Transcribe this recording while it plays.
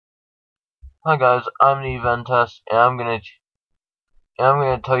Hi guys, I'm the Eventus, and I'm gonna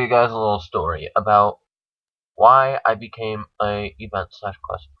tell you guys a little story about why I became a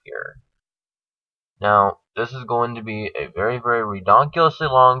event/quest peer. Now, this is going to be a very redonkulously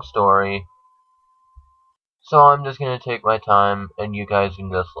long story, so I'm just gonna take my time, and you guys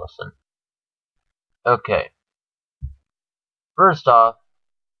can just listen. Okay, first off,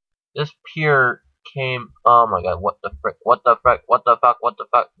 this peer came. Oh my god, what the frick? What the frick? What the fuck? What the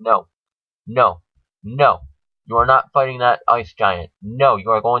fuck? No, no, no! You are not fighting that ice giant. No,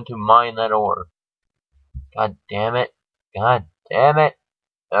 you are going to mine that ore. God damn it. God damn it.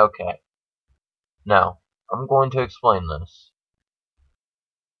 Okay. Now, I'm going to explain this.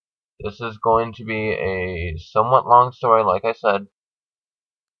 This is going to be a somewhat long story, like I said.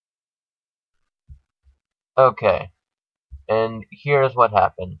 Okay. And here's what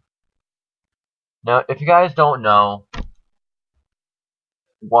happened. Now, if you guys don't know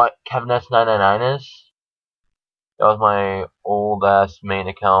what Kevin S999 is, that was my old ass main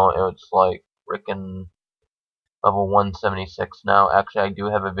account. It's like frickin' level 176 now. Actually, I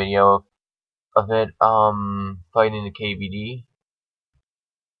do have a video of it, fighting the KVD.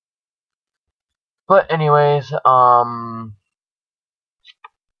 But anyways, this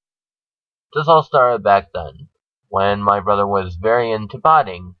all started back then, when my brother was very into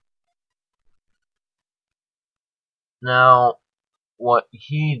botting. Now, what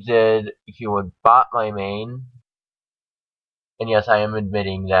he did, he would bot my main, and yes, I am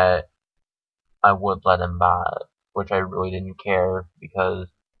admitting that I would let him bot, which I really didn't care, because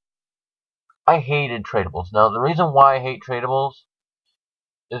I hated tradables. Now, the reason why I hate tradables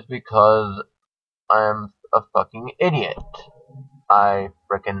is because I'm a fucking idiot. I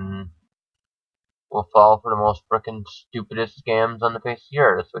frickin' will fall for the most frickin' stupidest scams on the face of the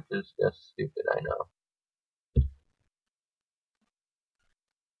earth, which is just stupid, I know.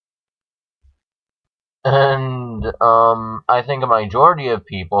 And, I think a majority of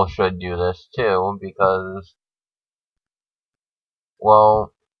people should do this too, because,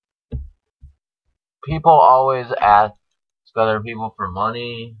 well, people always ask other people for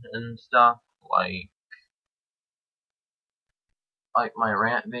money and stuff, like my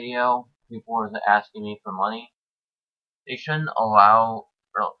rant video, people were asking me for money. They shouldn't allow,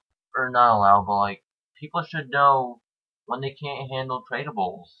 or not allow, but like, people should know when they can't handle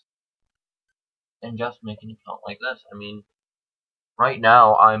tradables, and just make an account like this. I mean, right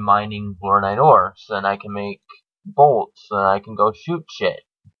now I'm mining fluorite ore, so then I can make bolts, so then I can go shoot shit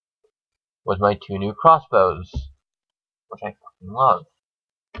with my 2 new crossbows, which I fucking love.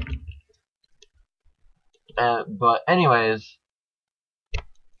 But anyways,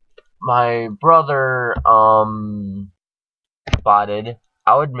 my brother, spotted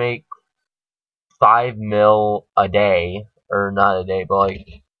I would make 5 mil a day, or not a day, but like,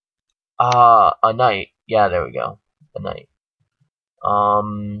 a night. Yeah, there we go. A night.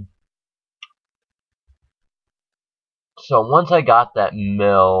 So once I got that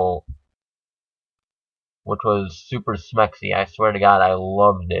mill, which was super smexy, I swear to God, I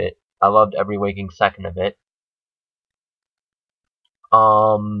loved it. I loved every waking second of it.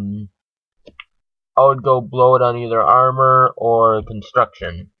 I would go blow it on either armor or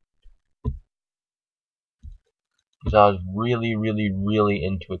construction, because I was really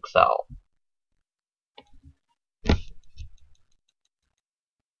into Excel.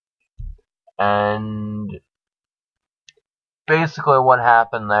 And basically what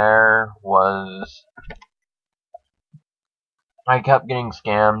happened there was I kept getting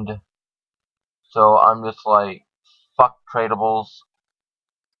scammed, so I'm just like, fuck tradables.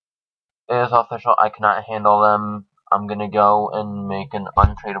 It is official, I cannot handle them. I'm gonna go and make an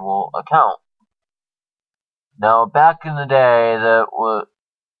untradable account. Now, back in the day, that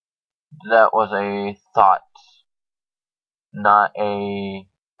was a thought, not a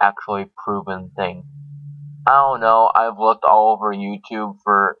actually proven thing. I don't know, I've looked all over YouTube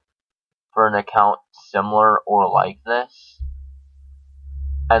for an account similar or like this,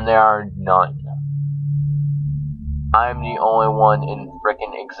 and there are none. I'm the only one in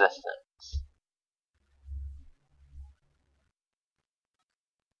frickin' existence.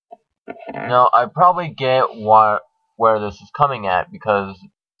 Now, I probably get where this is coming at, because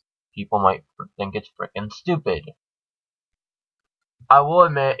people might think it's frickin' stupid. I will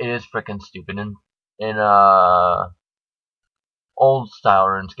admit it is frickin' stupid in old style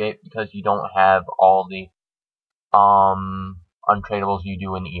RuneScape, because you don't have all the untradables you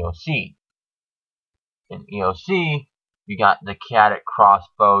do in EOC. In EOC, you got the chaotic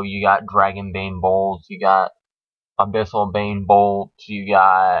crossbow, you got dragon bane bolts, you got abyssal bane bolts, you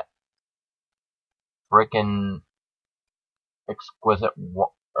got frickin' exquisite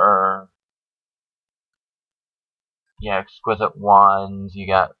yeah, exquisite wands, you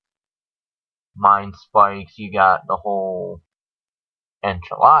got mind spikes, you got the whole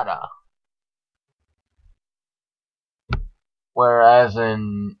enchilada. Whereas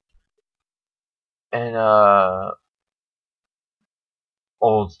in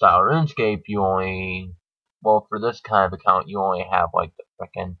old style RuneScape, you only, well, for this kind of account, you only have like the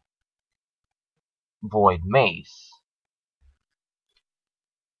frickin' Void Mace,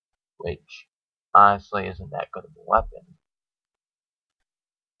 which honestly isn't that good of a weapon.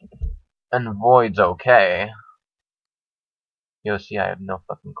 And Void's okay. You'll see I have no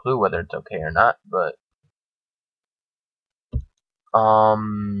fucking clue whether it's okay or not, but so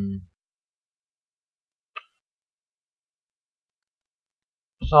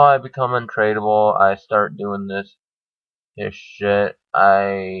I become untradable, I start doing this shit,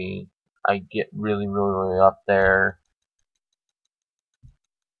 I get really up there.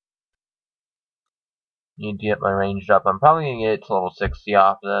 Need to get my range up. I'm probably gonna get it to level 60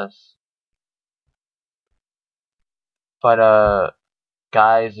 off this. But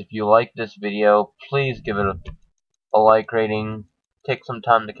guys, if you like this video, please give it a like rating, take some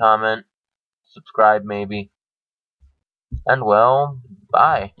time to comment, subscribe maybe, and well,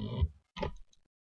 bye.